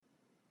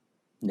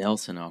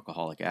Nelson,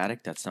 Alcoholic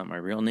Addict. That's not my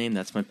real name.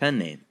 That's my pen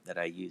name that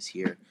I use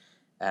here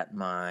at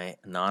my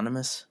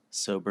anonymous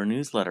sober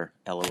newsletter,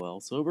 LOL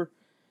Sober.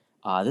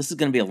 This is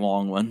going to be a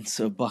long one,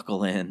 so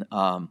buckle in.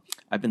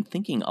 I've been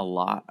thinking a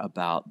lot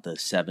about the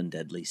 7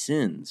 deadly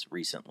sins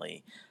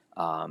recently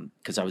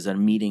because I was at a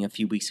meeting a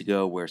few weeks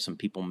ago where some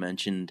people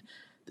mentioned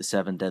the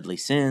 7 deadly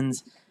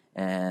sins,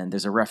 and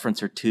there's a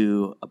reference or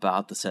two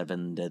about the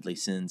 7 deadly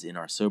sins in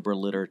our sober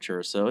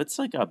literature, so it's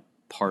like a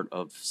part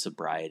of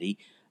sobriety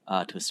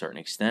to a certain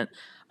extent.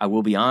 I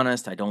will be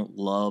honest, I don't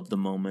love the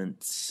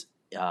moments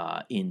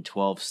in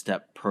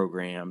 12-step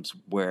programs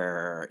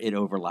where it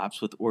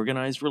overlaps with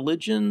organized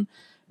religion.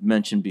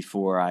 Mentioned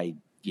before,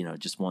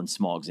 just one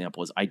small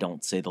example is I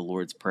don't say the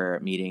Lord's Prayer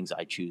at meetings.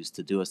 I choose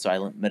to do a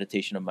silent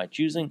meditation of my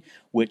choosing,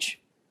 which,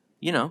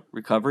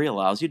 recovery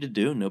allows you to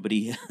do.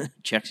 Nobody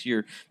checks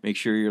make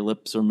sure your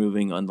lips are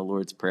moving on the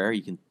Lord's Prayer.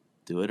 You can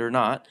do it or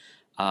not.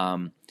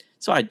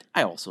 So I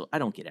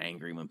don't get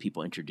angry when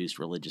people introduce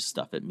religious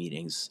stuff at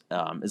meetings,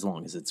 as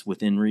long as it's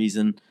within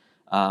reason.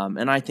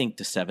 And I think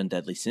the 7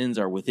 deadly sins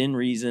are within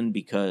reason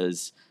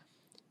because,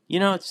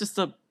 it's just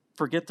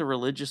forget the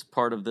religious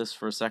part of this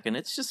for a second.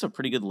 It's just a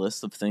pretty good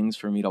list of things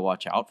for me to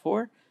watch out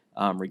for,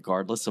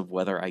 regardless of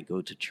whether I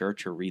go to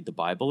church or read the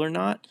Bible or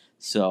not.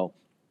 So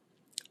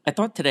I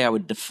thought today I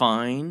would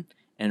define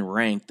and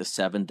rank the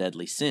 7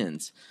 deadly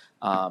sins.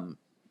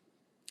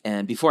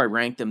 And before I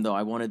rank them, though,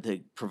 I wanted to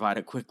provide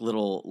a quick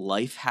little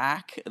life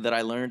hack that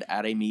I learned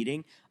at a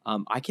meeting.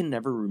 I can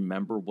never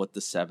remember what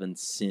the 7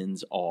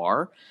 sins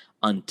are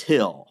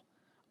until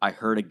I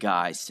heard a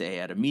guy say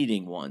at a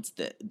meeting once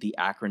that the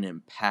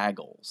acronym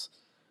PAGLES,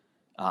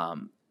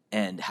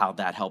 and how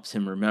that helps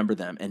him remember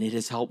them. And it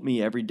has helped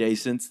me every day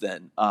since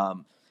then.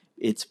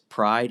 It's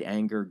pride,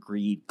 anger,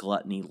 greed,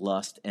 gluttony,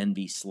 lust,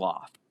 envy,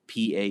 sloth.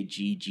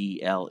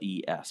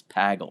 PAGGLES,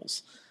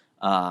 PAGLES.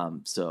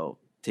 So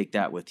take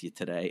that with you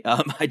today.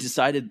 I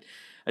decided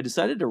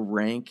to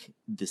rank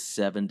the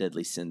 7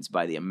 deadly sins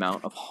by the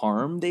amount of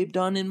harm they've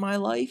done in my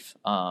life.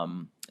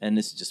 And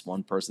this is just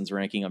one person's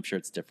ranking. I'm sure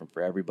it's different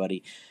for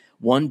everybody.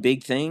 One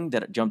big thing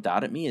that jumped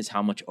out at me is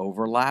how much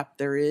overlap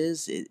there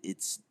is.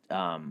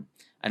 I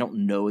don't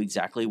know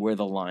exactly where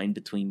the line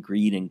between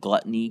greed and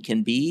gluttony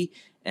can be,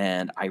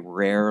 and I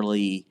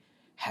rarely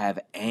have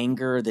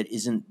anger that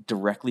isn't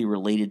directly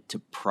related to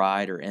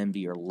pride or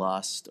envy or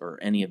lust or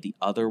any of the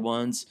other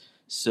ones.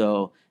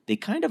 So they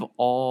kind of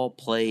all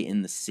play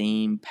in the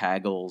same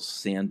Pagels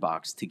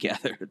sandbox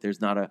together. There's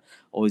not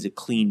always a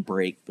clean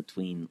break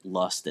between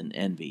lust and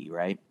envy,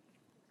 right?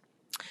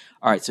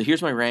 All right, so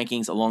here's my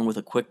rankings along with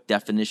a quick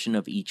definition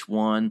of each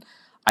one.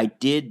 I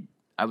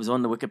was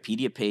on the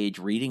Wikipedia page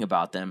reading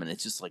about them, and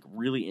it's just like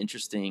really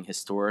interesting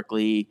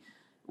historically,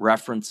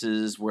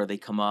 references where they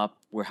come up,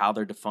 how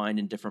they're defined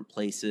in different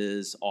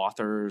places,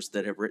 authors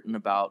that have written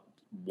about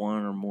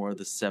one or more of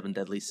the 7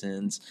 deadly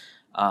sins.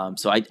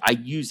 So I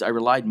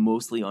relied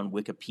mostly on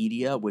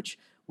Wikipedia, which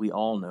we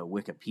all know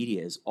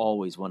Wikipedia is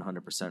always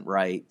 100%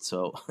 right.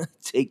 So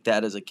take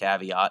that as a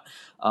caveat.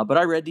 But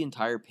I read the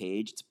entire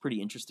page. It's a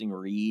pretty interesting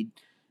read.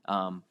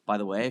 By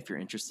the way, if you're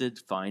interested,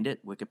 find it.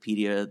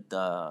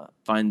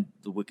 Find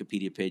the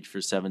Wikipedia page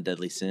for 7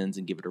 deadly sins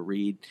and give it a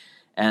read.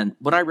 And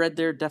when I read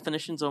their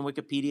definitions on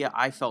Wikipedia,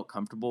 I felt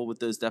comfortable with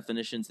those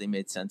definitions. They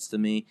made sense to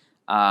me.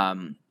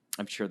 I'm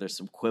sure there's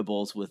some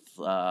quibbles with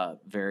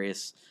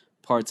various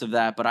parts of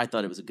that, but I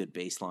thought it was a good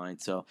baseline.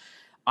 So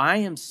I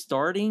am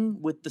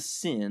starting with the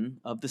sin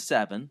of the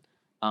 7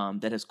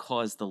 that has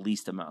caused the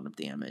least amount of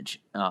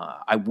damage.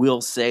 I will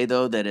say,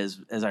 though, that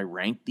as I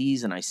ranked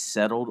these and I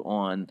settled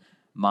on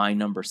my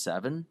number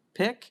 7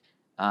 pick,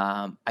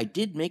 I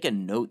did make a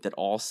note that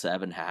all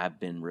 7 have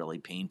been really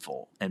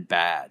painful and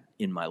bad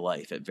in my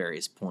life at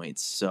various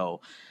points.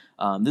 So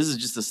this is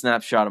just a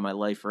snapshot of my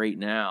life right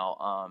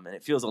now, and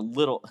it felt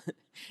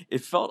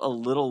a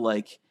little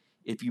like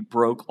if you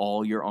broke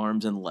all your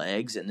arms and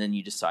legs and then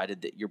you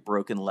decided that your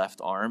broken left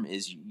arm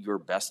is your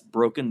best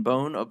broken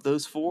bone of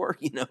those 4.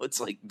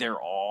 It's like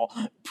they're all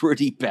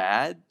pretty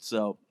bad.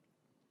 So,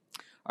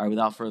 all right,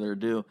 without further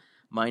ado,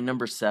 my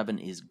number 7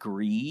 is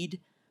greed.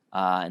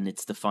 And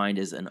it's defined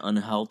as an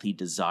unhealthy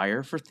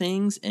desire for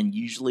things, and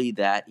usually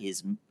that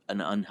is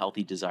an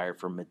unhealthy desire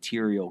for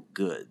material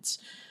goods.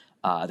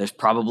 There's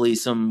probably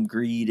some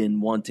greed in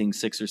wanting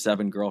 6 or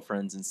 7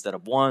 girlfriends instead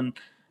of 1,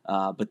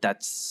 but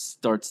that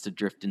starts to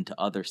drift into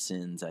other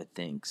sins, I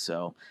think.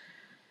 So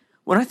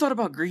when I thought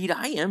about greed,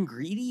 I am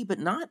greedy, but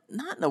not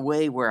in a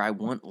way where I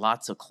want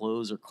lots of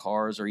clothes or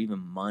cars or even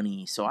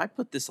money. So I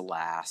put this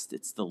last.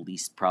 It's the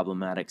least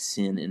problematic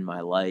sin in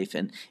my life,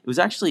 and it was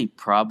actually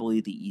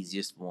probably the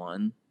easiest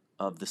one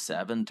of the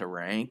 7 to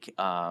rank.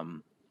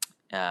 When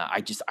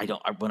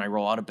I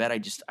roll out of bed,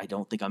 I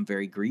don't think I'm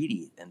very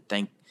greedy, and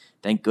thank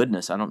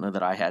goodness. I don't know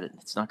that I had it.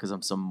 It's not because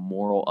I'm some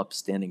moral,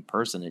 upstanding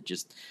person. It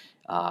just,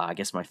 I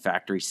guess my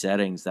factory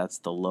settings, that's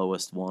the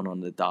lowest one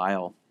on the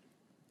dial.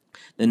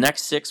 The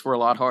next 6 were a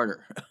lot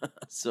harder.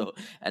 So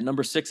at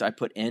number 6, I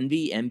put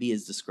envy. Envy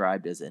is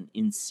described as an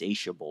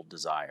insatiable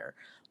desire,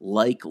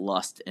 like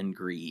lust and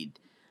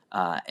greed.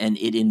 and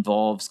it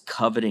involves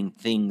coveting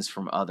things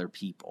from other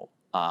people.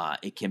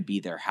 It can be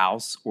their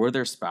house or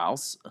their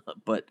spouse,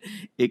 but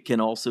it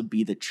can also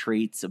be the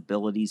traits,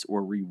 abilities,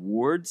 or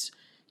rewards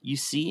you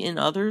see in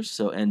others.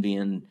 So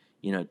envying,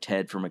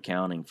 Ted from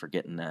accounting for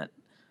getting that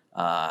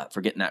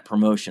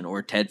promotion,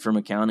 or Ted from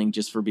accounting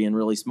just for being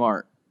really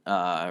smart,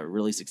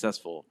 really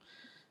successful,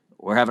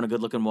 or having a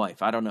good-looking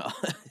wife. I don't know.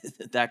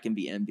 That can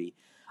be envy.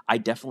 I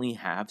definitely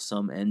have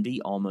some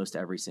envy almost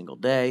every single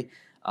day.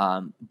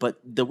 But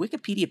the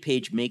Wikipedia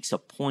page makes a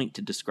point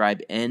to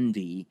describe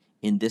envy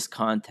in this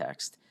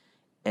context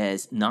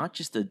as not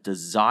just a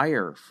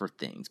desire for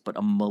things, but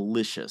a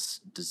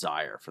malicious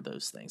desire for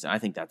those things. And I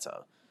think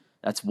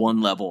that's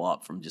one level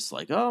up from just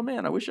like, oh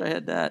man, I wish I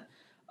had that.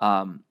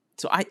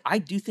 So I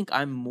do think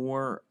I'm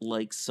more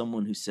like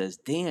someone who says,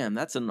 damn,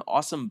 that's an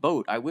awesome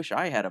boat. I wish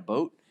I had a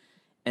boat.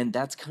 And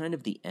that's kind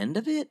of the end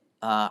of it.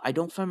 I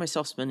don't find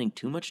myself spending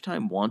too much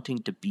time wanting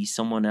to be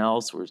someone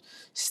else or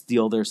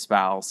steal their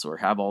spouse or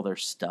have all their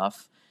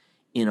stuff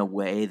in a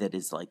way that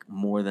is like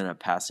more than a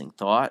passing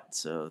thought.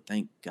 So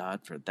thank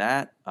God for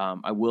that.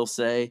 I will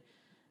say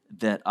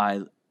that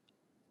I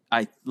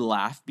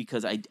laugh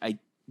because I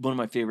one of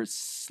my favorite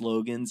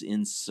slogans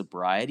in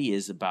sobriety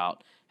is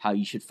about how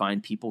you should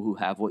find people who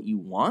have what you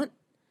want.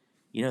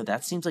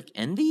 That seems like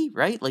envy,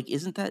 right? Like,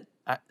 isn't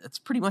that's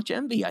pretty much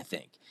envy, I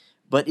think.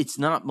 But it's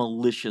not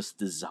malicious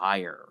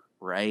desire,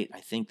 right? I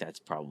think that's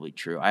probably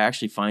true. I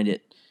find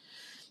it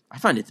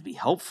to be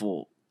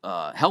helpful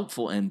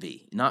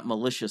envy, not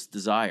malicious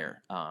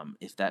desire,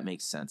 if that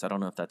makes sense. I don't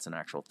know if that's an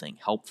actual thing,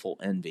 helpful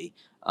envy.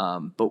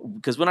 But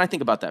because when I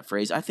think about that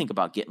phrase, I think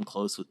about getting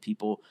close with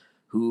people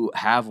who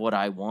have what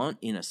I want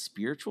in a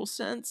spiritual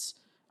sense.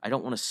 I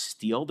don't want to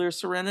steal their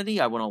serenity.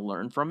 I want to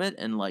learn from it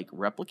and like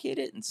replicate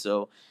it. And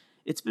so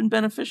it's been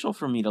beneficial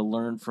for me to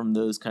learn from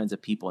those kinds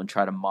of people and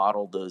try to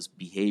model those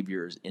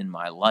behaviors in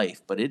my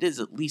life. But it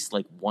is at least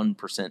like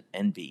 1%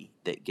 envy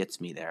that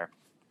gets me there.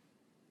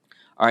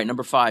 All right,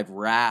 number 5,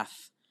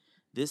 wrath.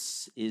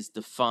 This is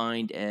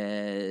defined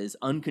as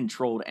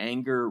uncontrolled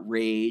anger,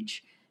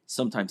 rage,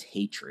 sometimes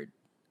hatred.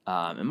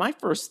 And my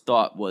first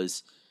thought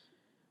was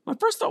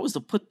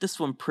to put this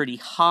one pretty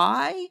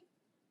high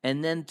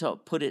and then to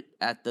put it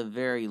at the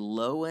very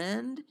low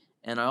end.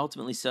 And I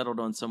ultimately settled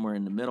on somewhere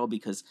in the middle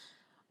because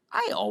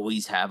I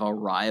always have a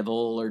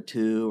rival or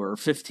two or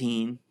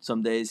 15,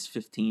 some days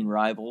 15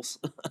 rivals.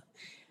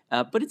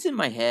 But it's in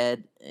my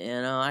head,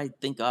 and I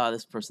think,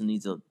 this person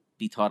needs to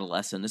be taught a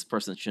lesson. This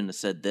person shouldn't have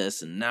said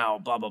this, and now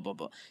blah, blah, blah,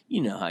 blah.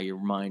 You know how your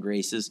mind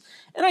races.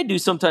 And I do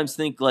sometimes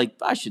think, like,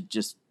 I should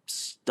just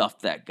stuff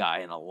that guy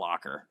in a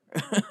locker,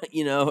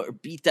 or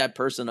beat that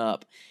person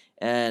up.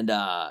 And,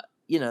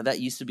 that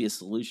used to be a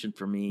solution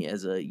for me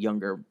as a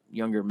younger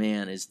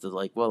man, is to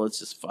like, well, let's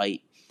just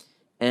fight.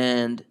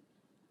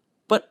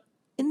 But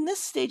in this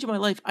stage of my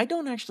life, I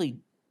don't actually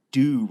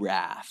do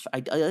wrath.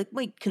 I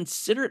might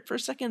consider it for a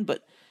second,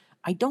 but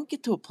I don't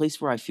get to a place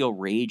where I feel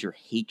rage or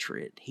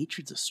hatred.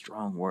 Hatred's a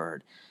strong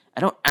word. I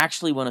don't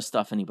actually want to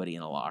stuff anybody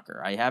in a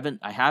locker. I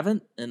haven't,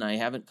 and I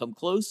haven't come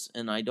close,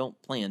 and I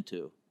don't plan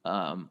to.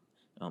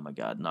 Oh my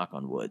God, knock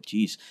on wood.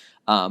 Jeez.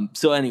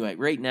 So anyway,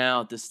 right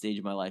now at this stage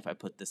of my life, I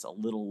put this a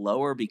little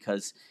lower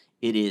because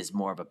it is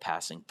more of a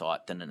passing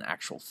thought than an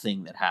actual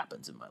thing that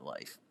happens in my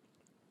life.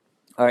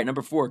 All right,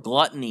 number 4,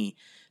 gluttony.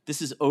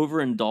 This is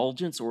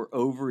overindulgence or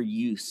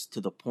overuse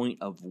to the point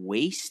of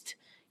waste.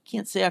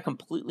 Can't say I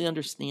completely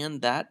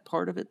understand that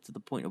part of it, to the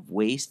point of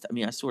waste. I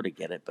mean, I sort of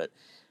get it, but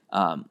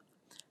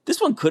this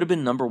one could have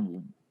been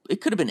it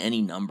could have been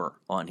any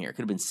number on here. It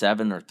could have been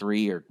 7 or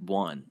 3 or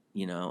 1.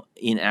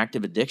 In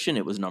active addiction,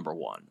 it was number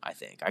 1, I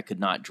think. I could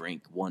not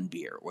drink 1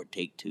 beer or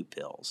take 2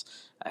 pills.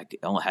 I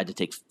only had to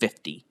take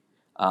 50.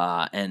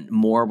 And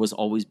more was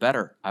always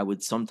better. I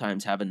would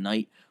sometimes have a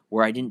night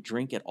where I didn't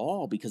drink at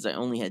all because I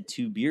only had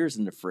 2 beers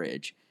in the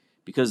fridge.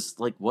 Because,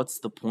 like, what's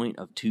the point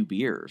of 2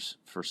 beers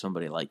for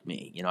somebody like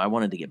me? I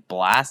wanted to get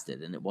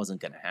blasted, and it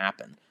wasn't going to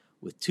happen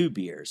with 2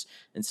 beers.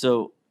 And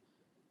so,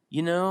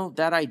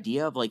 that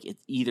idea of, like,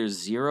 it's either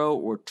 0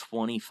 or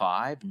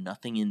 25,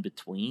 nothing in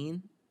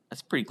between,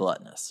 that's pretty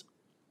gluttonous.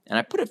 And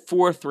I put it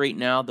 4th right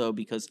now, though,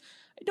 because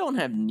I don't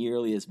have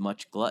nearly as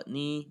much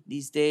gluttony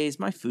these days.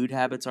 My food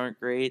habits aren't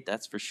great,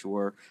 that's for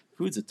sure.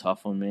 Food's a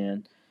tough one,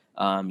 man.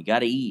 You got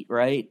to eat,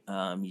 right?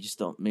 You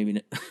just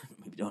maybe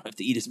don't have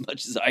to eat as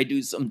much as I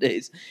do some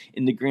days.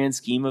 In the grand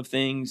scheme of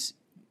things,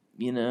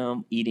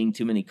 eating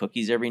too many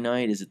cookies every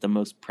night, is it the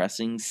most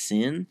pressing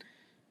sin?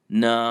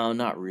 No,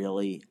 not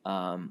really.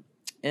 But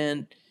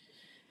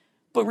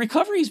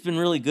recovery's been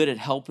really good at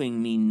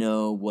helping me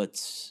know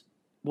what's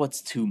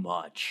too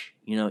much,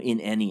 in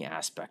any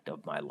aspect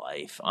of my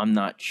life. I'm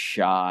not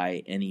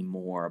shy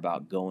anymore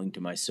about going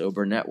to my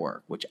sober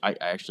network, which I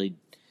actually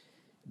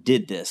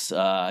did this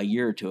a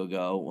year or two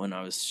ago when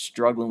I was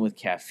struggling with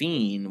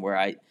caffeine, where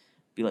I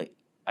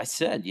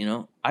said,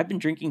 I've been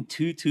drinking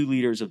 2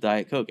 liters of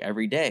Diet Coke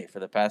every day for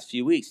the past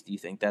few weeks. Do you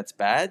think that's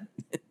bad?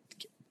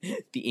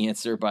 The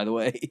answer, by the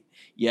way,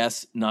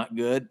 yes, not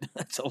good.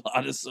 That's a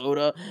lot of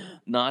soda,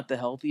 not the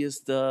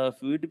healthiest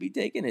food to be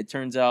taken. It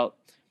turns out,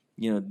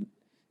 you know,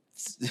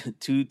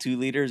 2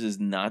 liters is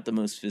not the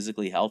most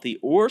physically healthy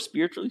or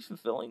spiritually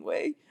fulfilling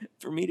way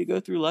for me to go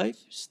through life.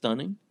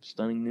 Stunning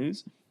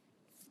news.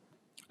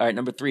 All right,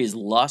 number 3 is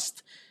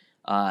lust.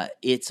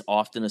 It's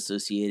often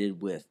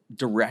associated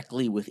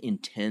directly with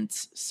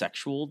intense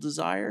sexual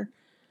desire,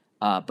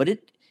 but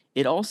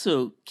it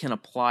also can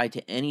apply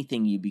to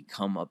anything you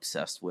become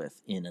obsessed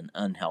with in an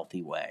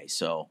unhealthy way.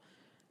 So,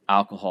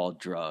 alcohol,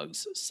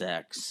 drugs,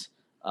 sex,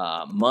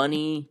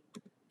 money,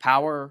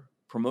 power,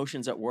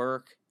 promotions at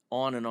work,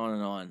 on and on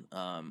and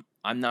on.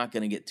 I'm not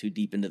going to get too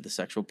deep into the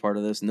sexual part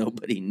of this.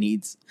 Nobody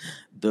needs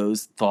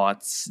those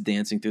thoughts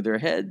dancing through their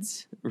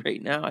heads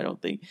right now, I don't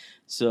think.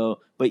 So,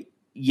 but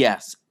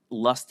yes,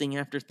 lusting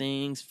after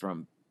things,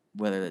 from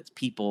whether it's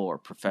people or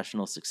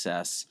professional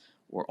success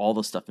or all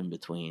the stuff in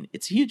between,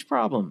 it's a huge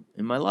problem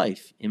in my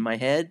life, in my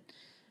head.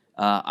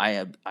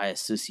 I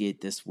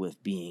associate this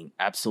with being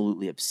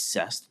absolutely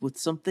obsessed with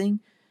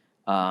something,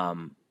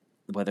 um,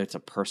 whether it's a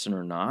person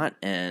or not,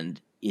 and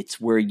it's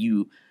where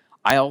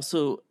I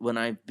also, when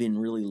I've been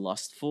really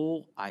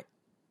lustful,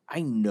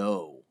 I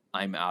know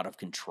I'm out of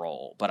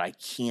control, but I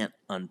can't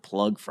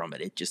unplug from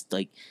it. It just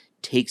like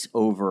takes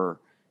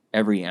over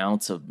every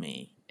ounce of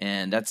me,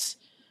 and that's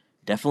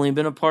definitely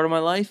been a part of my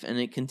life, and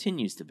it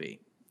continues to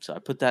be. So I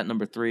put that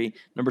number 3.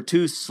 Number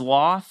 2,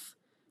 sloth.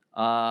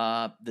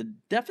 The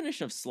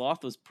definition of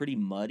sloth was pretty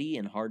muddy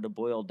and hard to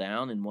boil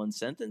down in one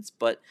sentence,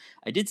 but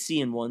I did see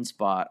in one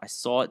spot, I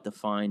saw it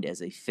defined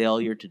as a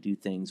failure to do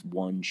things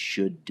one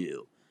should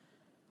do.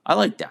 I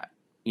like that.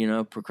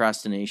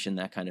 Procrastination,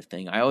 that kind of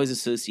thing. I always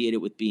associate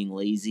it with being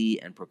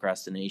lazy and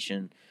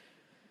procrastination,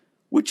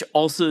 which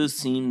also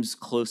seems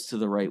close to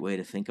the right way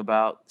to think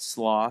about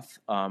sloth.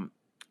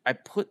 I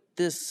put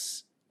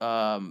this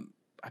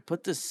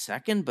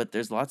second, but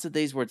there's lots of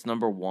days where it's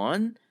number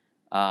 1.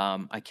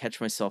 I catch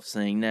myself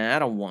saying, nah, I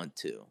don't want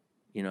to,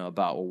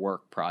 about a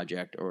work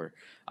project, or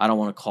I don't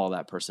want to call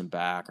that person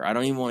back, or I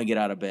don't even want to get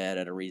out of bed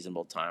at a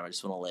reasonable time. I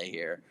just want to lay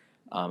here.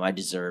 I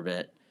deserve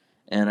it.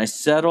 And I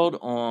settled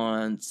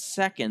on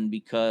second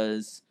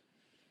because,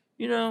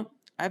 I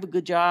have a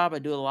good job. I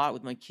do a lot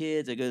with my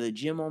kids. I go to the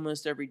gym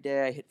almost every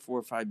day. I hit 4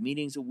 or 5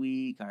 meetings a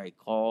week. I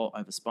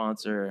have a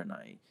sponsor, and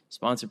I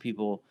sponsor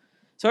people.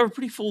 So I have a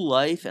pretty full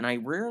life, and I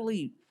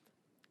rarely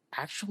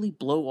actually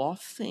blow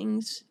off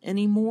things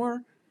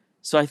anymore.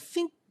 So I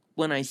think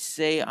when I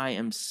say I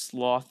am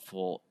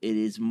slothful, it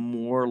is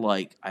more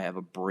like I have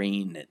a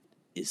brain that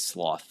is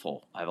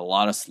slothful. I have a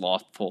lot of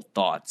slothful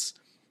thoughts.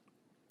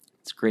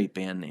 It's a great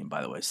band name,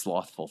 by the way,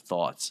 Slothful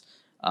Thoughts.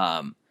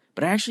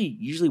 But I actually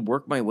usually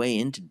work my way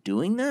into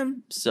doing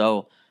them,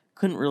 so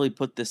couldn't really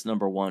put this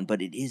number 1,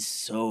 but it is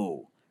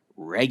so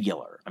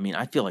regular. I mean,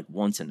 I feel like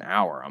once an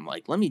hour, I'm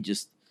like, let me watch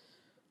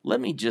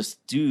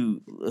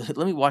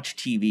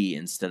TV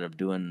instead of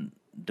doing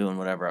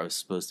whatever I was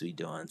supposed to be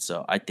doing.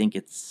 So I think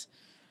it's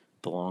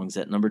belongs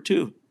at number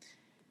 2.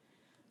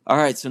 All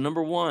right, so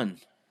number 1.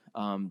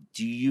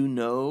 Do you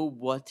know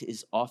what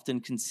is often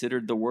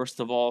considered the worst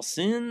of all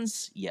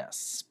sins?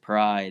 Yes,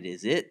 pride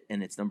is it,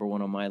 and it's number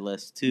 1 on my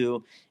list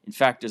too. In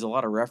fact, there's a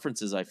lot of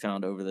references I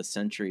found over the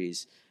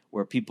centuries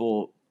where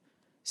people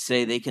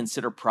say they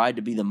consider pride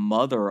to be the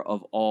mother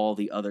of all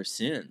the other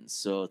sins.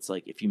 So it's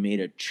like if you made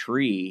a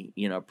tree,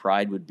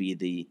 pride would be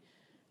the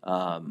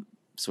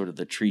sort of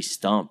the tree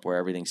stump where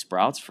everything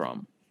sprouts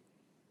from.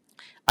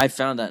 I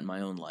found that in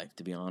my own life,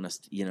 to be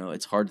honest.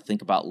 It's hard to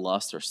think about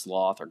lust or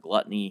sloth or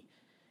gluttony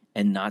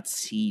and not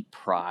see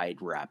pride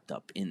wrapped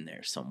up in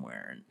there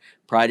somewhere. And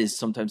pride is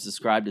sometimes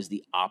described as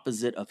the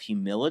opposite of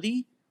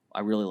humility.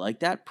 I really like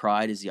that.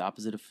 Pride is the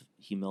opposite of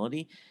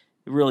humility.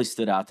 It really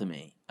stood out to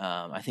me.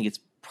 I think it's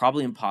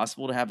probably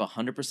impossible to have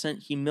 100%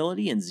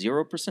 humility and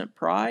 0%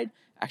 pride.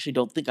 I actually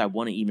don't think I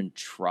want to even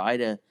try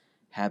to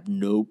have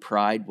no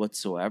pride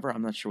whatsoever.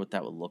 I'm not sure what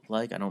that would look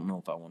like. I don't know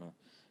if I want to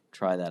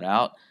try that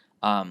out.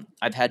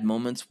 I've had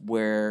moments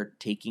where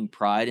taking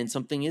pride in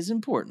something is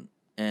important,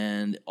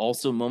 and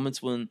also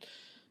moments when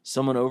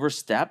someone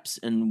oversteps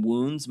and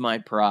wounds my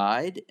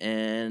pride,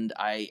 and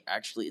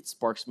it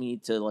sparks me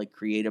to like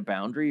create a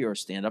boundary or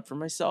stand up for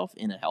myself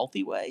in a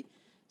healthy way.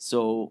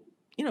 So,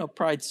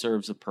 pride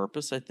serves a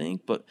purpose, I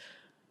think, but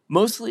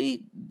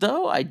mostly,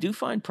 though, I do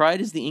find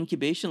pride is the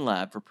incubation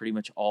lab for pretty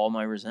much all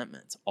my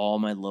resentments, all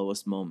my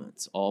lowest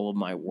moments, all of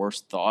my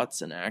worst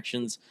thoughts and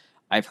actions.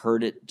 I've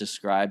heard it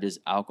described as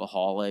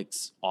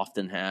alcoholics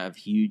often have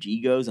huge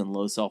egos and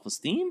low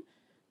self-esteem.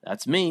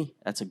 That's me.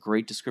 That's a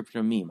great description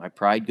of me. My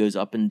pride goes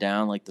up and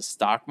down like the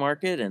stock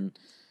market, and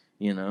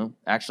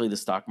actually the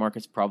stock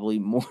market's probably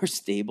more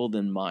stable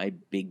than my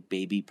big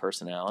baby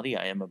personality.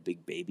 I am a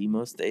big baby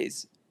most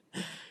days.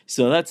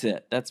 So that's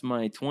it. That's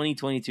my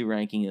 2022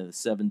 ranking of the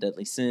 7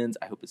 deadly sins.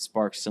 I hope it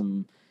sparks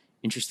some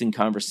interesting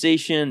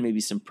conversation, maybe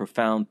some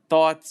profound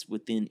thoughts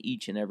within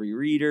each and every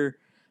reader.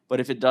 But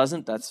if it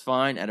doesn't, that's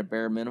fine. At a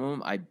bare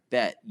minimum, I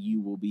bet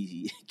you will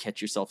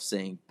catch yourself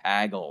saying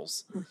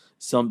Paggles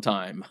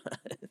sometime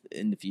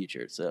in the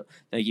future. So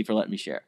thank you for letting me share.